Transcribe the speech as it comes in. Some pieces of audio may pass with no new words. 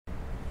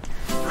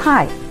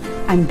Hi,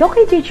 I'm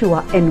Dr.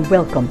 Chua and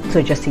welcome to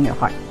Adjusting Your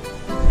Heart.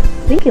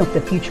 Thinking of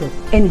the future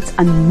and its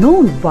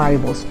unknown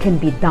variables can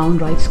be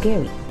downright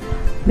scary.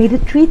 May the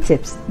 3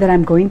 tips that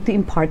I'm going to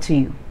impart to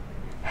you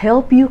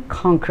help you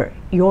conquer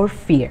your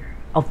fear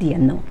of the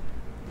unknown.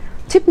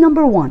 Tip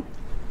number 1,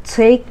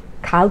 take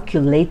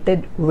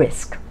calculated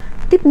risk.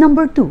 Tip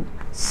number 2,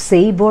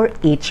 savor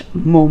each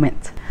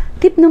moment.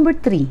 Tip number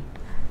 3,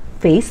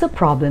 face the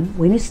problem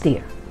when it's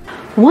there.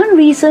 One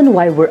reason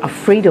why we're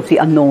afraid of the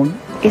unknown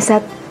is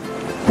that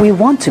we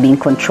want to be in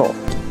control.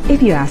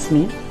 If you ask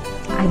me,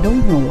 I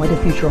don't know what the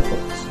future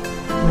holds,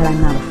 but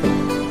I'm not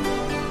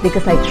afraid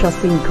because I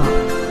trust in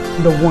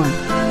God, the one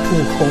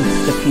who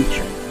holds the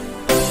future.